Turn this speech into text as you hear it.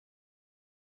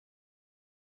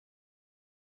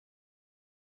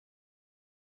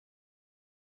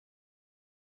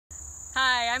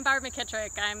Hi, I'm Barb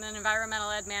McKittrick. I'm an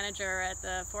environmental ed manager at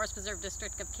the Forest Preserve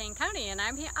District of Kane County, and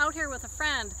I'm out here with a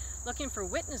friend looking for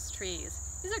witness trees.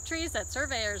 These are trees that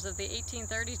surveyors of the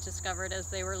 1830s discovered as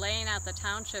they were laying out the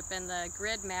township and the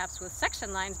grid maps with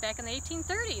section lines back in the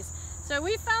 1830s. So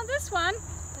we found this one,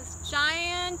 this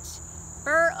giant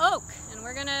bur oak, and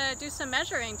we're going to do some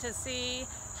measuring to see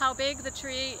how big the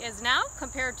tree is now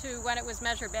compared to when it was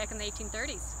measured back in the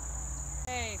 1830s.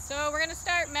 Okay, so we're going to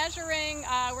start measuring,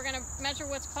 we're going to measure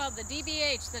what's called the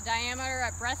DBH, the diameter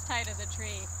at breast height of the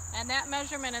tree. And that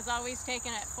measurement is always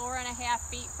taken at 4.5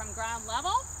 feet from ground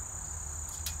level.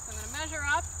 So I'm going to measure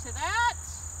up to that.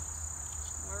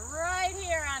 We're right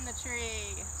here on the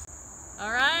tree.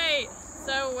 All right,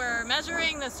 so we're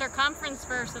measuring the circumference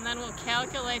first and then we'll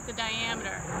calculate the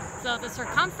diameter. So the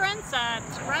circumference at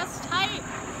breast height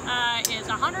is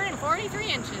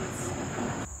 143 inches.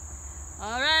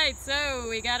 All right, so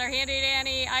we got our handy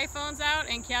dandy iPhones out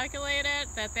and calculated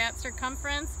that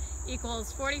circumference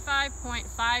equals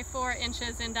 45.54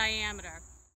 inches in diameter.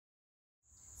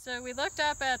 So we looked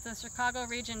up at the Chicago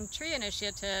Region Tree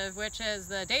Initiative, which is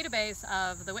the database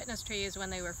of the witness trees when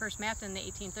they were first mapped in the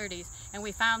 1830s, and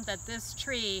we found that this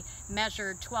tree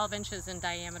measured 12 inches in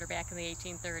diameter back in the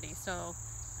 1830s. So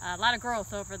a lot of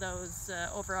growth over those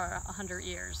over 100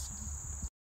 years.